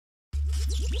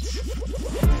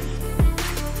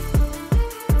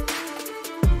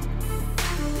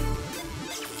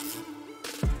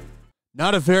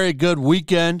Not a very good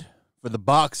weekend for the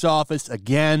box office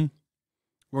again.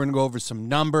 We're going to go over some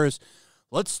numbers.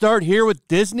 Let's start here with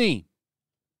Disney.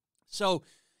 So,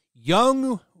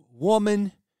 Young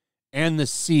Woman and the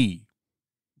Sea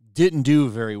didn't do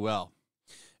very well.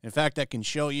 In fact, I can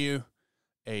show you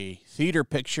a theater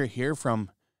picture here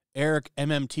from Eric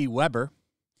MMT Weber.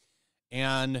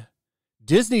 And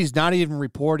Disney's not even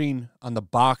reporting on the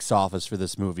box office for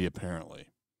this movie, apparently.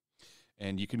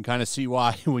 And you can kind of see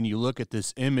why when you look at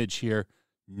this image here,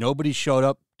 nobody showed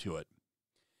up to it.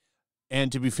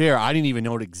 And to be fair, I didn't even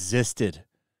know it existed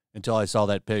until I saw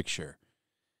that picture.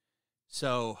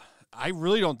 So I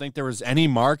really don't think there was any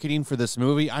marketing for this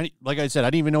movie. Like I said, I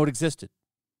didn't even know it existed.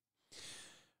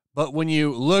 But when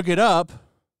you look it up,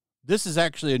 this is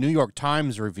actually a New York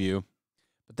Times review,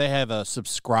 but they have a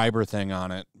subscriber thing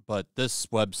on it. But this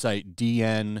website,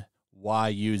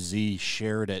 DNYUZ,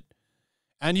 shared it.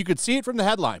 And you could see it from the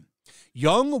headline.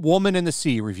 Young Woman in the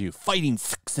Sea review, fighting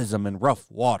sexism in rough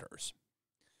waters.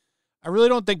 I really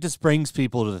don't think this brings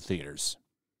people to the theaters.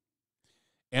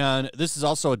 And this is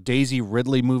also a Daisy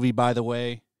Ridley movie, by the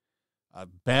way.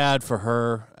 Bad for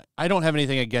her. I don't have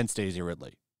anything against Daisy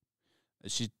Ridley.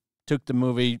 She took the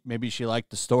movie. Maybe she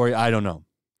liked the story. I don't know.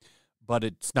 But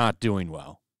it's not doing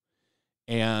well.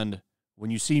 And when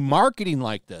you see marketing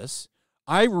like this,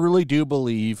 I really do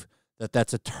believe that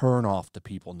that's a turnoff to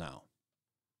people now.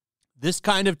 This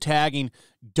kind of tagging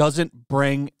doesn't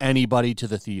bring anybody to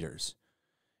the theaters.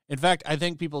 In fact, I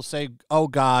think people say, oh,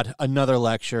 God, another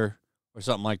lecture or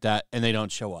something like that, and they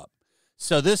don't show up.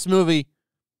 So this movie,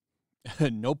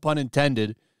 no pun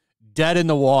intended, dead in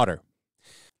the water.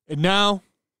 And now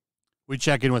we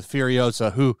check in with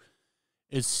Furiosa, who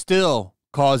is still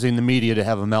causing the media to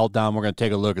have a meltdown. We're going to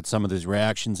take a look at some of these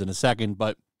reactions in a second.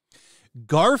 But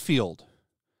Garfield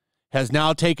has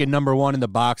now taken #1 in the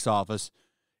box office.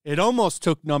 It almost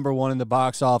took #1 in the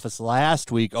box office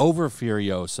last week over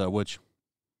Furiosa, which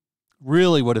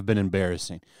really would have been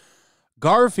embarrassing.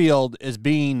 Garfield is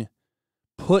being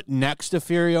put next to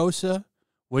Furiosa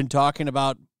when talking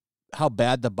about how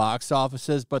bad the box office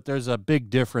is, but there's a big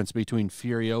difference between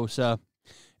Furiosa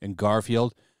and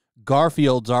Garfield.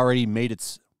 Garfield's already made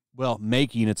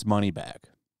making its money back.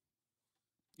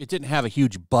 It didn't have a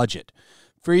huge budget.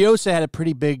 Furiosa had a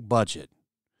pretty big budget,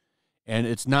 and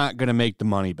it's not going to make the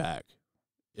money back.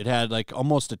 It had like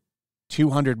almost a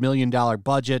 $200 million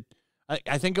budget.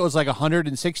 I think it was like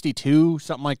 162,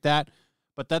 something like that,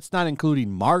 but that's not including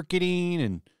marketing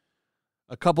and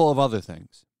a couple of other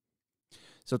things.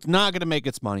 So it's not going to make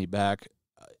its money back.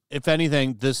 If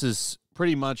anything, this is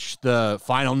pretty much the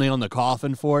final nail in the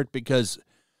coffin for it because,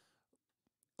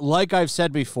 like I've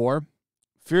said before,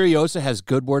 Furiosa has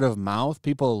good word of mouth.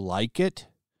 People like it.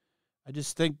 I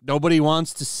just think nobody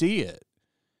wants to see it.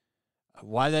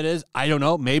 Why that is, I don't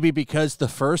know. Maybe because the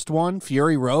first one,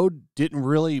 Fury Road, didn't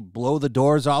really blow the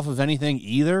doors off of anything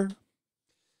either.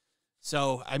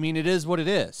 So, I mean, it is what it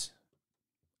is.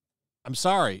 I'm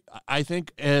sorry. I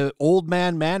think an Old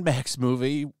Man Mad Max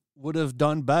movie would have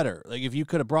done better. Like, if you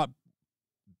could have brought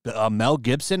Mel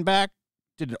Gibson back,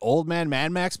 did an Old Man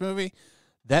Mad Max movie,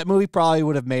 that movie probably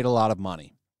would have made a lot of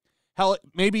money. Hell,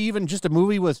 maybe even just a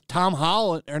movie with Tom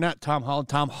Hardy,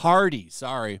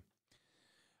 sorry.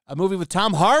 A movie with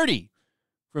Tom Hardy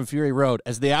from Fury Road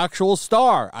as the actual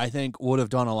star, I think, would have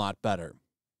done a lot better.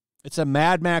 It's a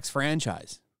Mad Max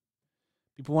franchise.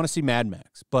 People want to see Mad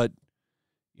Max, but,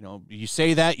 you know, you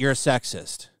say that, you're a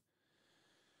sexist.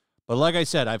 But like I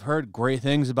said, I've heard great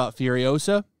things about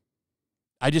Furiosa.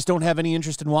 I just don't have any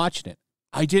interest in watching it.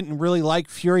 I didn't really like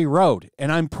Fury Road,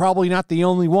 and I'm probably not the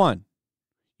only one.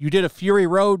 You did a Fury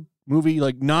Road movie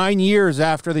like 9 years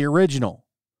after the original,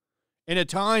 in a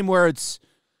time where it's,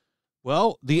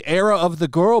 well, the era of the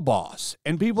girl boss,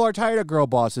 and people are tired of girl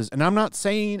bosses. And I'm not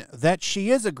saying that she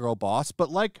is a girl boss,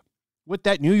 but like with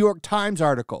that New York Times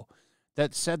article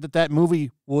that said that that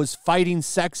movie was fighting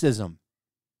sexism,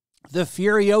 the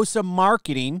Furiosa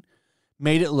marketing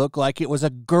made it look like it was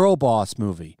a girl boss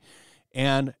movie.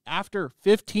 And after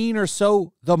 15 or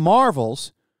so The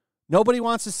Marvels, nobody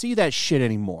wants to see that shit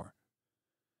anymore.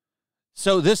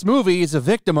 So this movie is a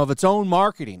victim of its own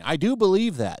marketing. I do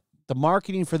believe that. The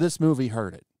marketing for this movie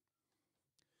hurt it.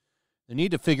 They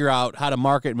need to figure out how to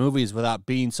market movies without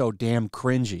being so damn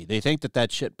cringy. They think that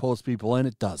that shit pulls people in.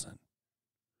 It doesn't.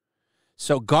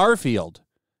 So Garfield,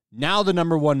 now the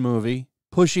 #1 movie,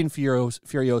 pushing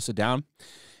Furiosa down,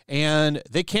 and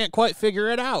they can't quite figure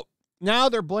it out. Now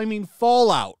they're blaming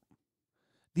Fallout.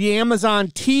 The Amazon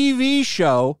TV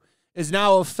show is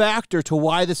now a factor to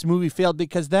why this movie failed,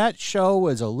 because that show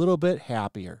was a little bit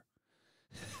happier.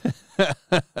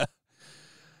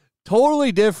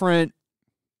 Totally different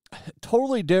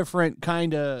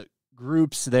kind of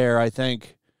groups there, I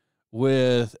think,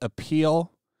 with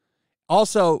appeal.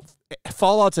 Also,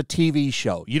 Fallout's a TV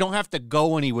show. You don't have to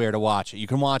go anywhere to watch it. You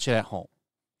can watch it at home.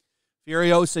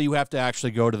 Furiosa, you have to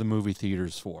actually go to the movie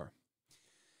theaters for.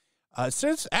 So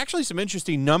there's actually some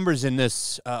interesting numbers in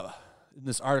this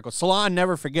article. Salon,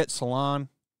 never forget, Salon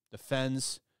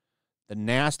defends the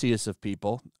nastiest of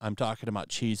people. I'm talking about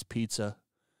cheese pizza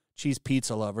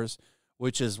lovers,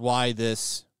 which is why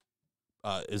this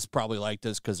is probably like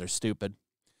this, because they're stupid,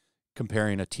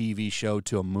 comparing a TV show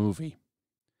to a movie.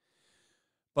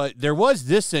 But there was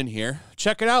this in here.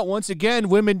 Check it out. Once again,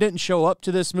 women didn't show up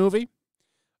to this movie.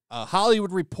 A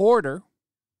Hollywood Reporter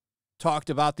talked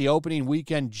about the opening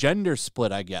weekend gender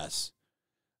split, I guess.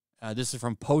 This is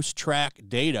from post-track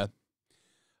data.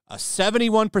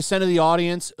 71% of the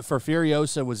audience for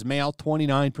Furiosa was male,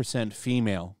 29%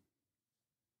 female.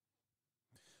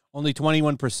 Only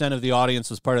 21% of the audience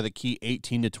was part of the key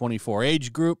 18 to 24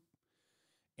 age group.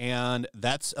 And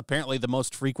that's apparently the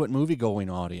most frequent movie-going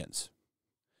audience.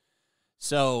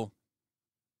 So,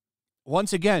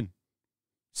 once again,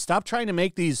 stop trying to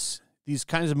make these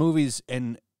kinds of movies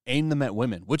and aim them at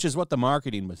women, which is what the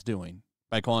marketing was doing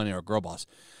by calling her a girl boss.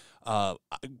 I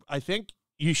think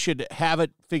you should have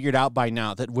it figured out by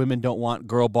now that women don't want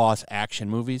girl boss action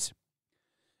movies.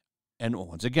 And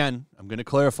once again, I'm going to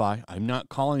clarify, I'm not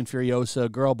calling Furiosa a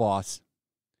girl boss,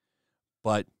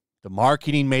 but the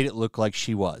marketing made it look like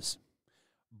she was.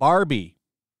 Barbie,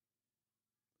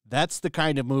 that's the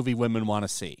kind of movie women want to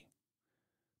see.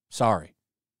 Sorry.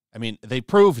 I mean, they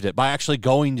proved it by actually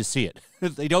going to see it.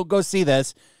 If they don't go see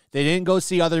this, they didn't go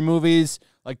see other movies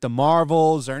like the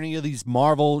Marvels or any of these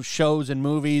Marvel shows and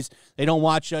movies. They don't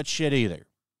watch that shit either.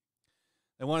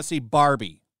 They want to see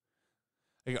Barbie.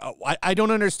 I don't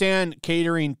understand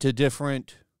catering to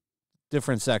different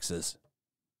sexes.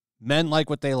 Men like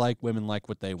what they like. Women like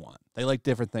what they want. They like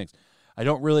different things. I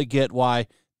don't really get why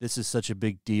this is such a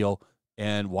big deal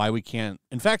and why we can't,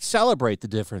 in fact, celebrate the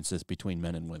differences between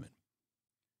men and women.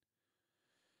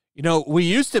 You know, we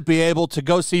used to be able to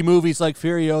go see movies like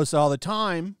Furiosa all the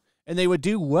time, and they would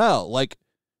do well, like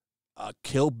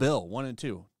Kill Bill 1 and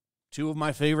 2. Two of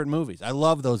my favorite movies. I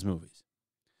love those movies.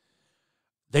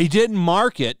 They didn't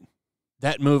market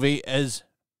that movie as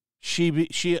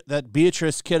that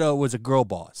Beatrice Kiddo was a girl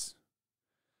boss.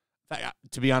 In fact,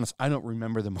 to be honest, I don't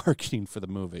remember the marketing for the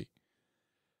movie.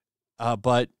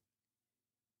 But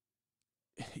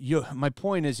my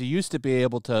point is, you used to be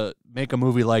able to make a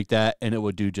movie like that and it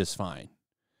would do just fine.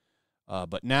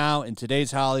 But now in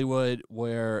today's Hollywood,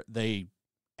 where they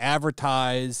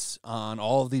advertise on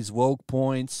all of these woke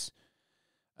points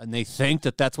and they think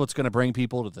that that's what's going to bring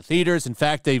people to the theaters. In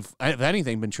fact, they've, if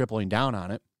anything, been tripling down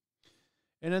on it.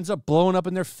 It ends up blowing up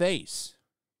in their face.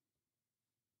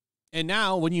 And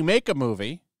now when you make a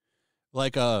movie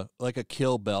like a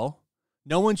Kill Bill,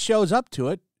 no one shows up to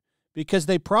it because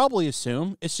they probably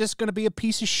assume it's just going to be a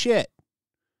piece of shit.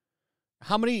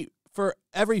 How many, for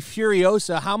every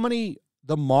Furiosa, how many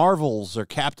the Marvels or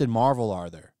Captain Marvel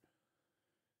are there?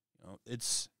 You know,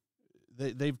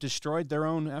 they've destroyed their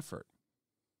own effort.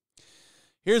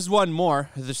 Here's one more.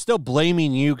 They're still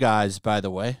blaming you guys, by the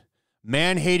way.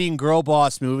 Man-hating girl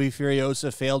boss movie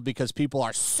Furiosa failed because people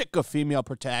are sick of female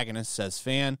protagonists, says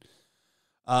fan.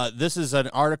 This is an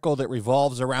article that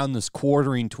revolves around this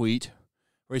quartering tweet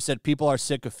where he said people are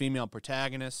sick of female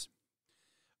protagonists.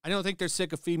 I don't think they're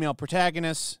sick of female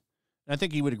protagonists. I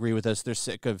think he would agree with us. They're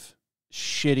sick of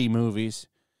shitty movies.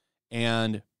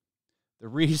 And the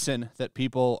reason that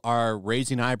people are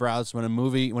raising eyebrows when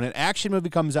an action movie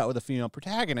comes out with a female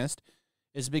protagonist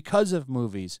is because of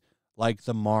movies like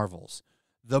the Marvels.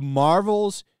 The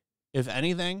Marvels, if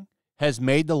anything, has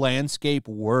made the landscape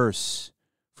worse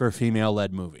for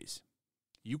female-led movies.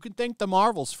 You can thank the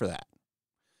Marvels for that.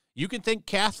 You can thank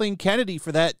Kathleen Kennedy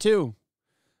for that, too.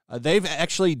 They've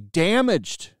actually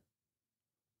damaged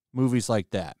movies like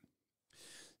that.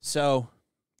 So,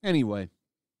 anyway,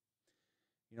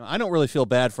 you know, I don't really feel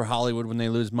bad for Hollywood when they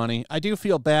lose money. I do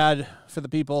feel bad for the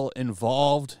people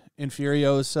involved in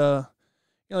Furiosa.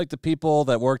 You know, like the people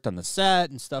that worked on the set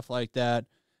and stuff like that.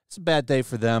 It's a bad day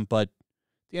for them, but at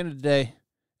the end of the day,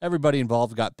 everybody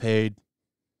involved got paid,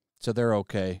 so they're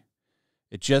okay.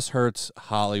 It just hurts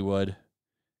Hollywood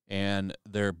and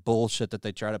their bullshit that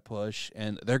they try to push,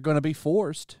 and they're going to be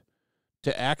forced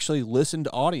to actually listen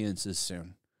to audiences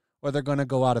soon, or they're going to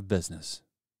go out of business.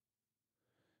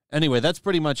 Anyway, that's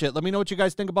pretty much it. Let me know what you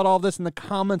guys think about all this in the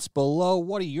comments below.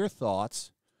 What are your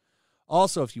thoughts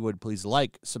Also, if you would, please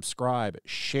like, subscribe,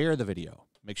 share the video.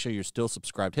 Make sure you're still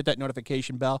subscribed. Hit that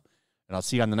notification bell, and I'll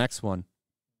see you on the next one.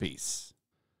 Peace.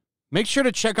 Make sure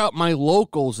to check out my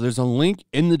locals. There's a link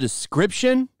in the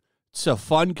description. It's a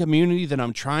fun community that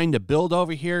I'm trying to build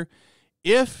over here.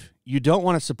 If you don't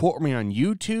want to support me on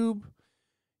YouTube,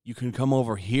 you can come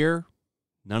over here.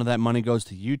 None of that money goes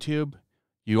to YouTube.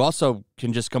 You also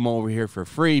can just come over here for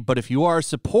free. But if you are a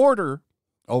supporter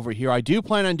over here, I do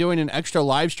plan on doing an extra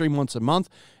live stream once a month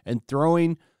and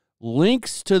throwing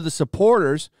links to the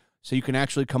supporters so you can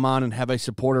actually come on and have a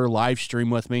supporter live stream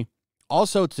with me.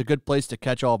 Also, it's a good place to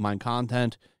catch all of my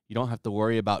content. You don't have to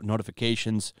worry about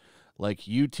notifications like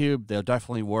YouTube. They'll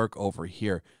definitely work over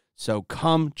here. So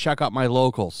come check out my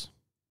locals.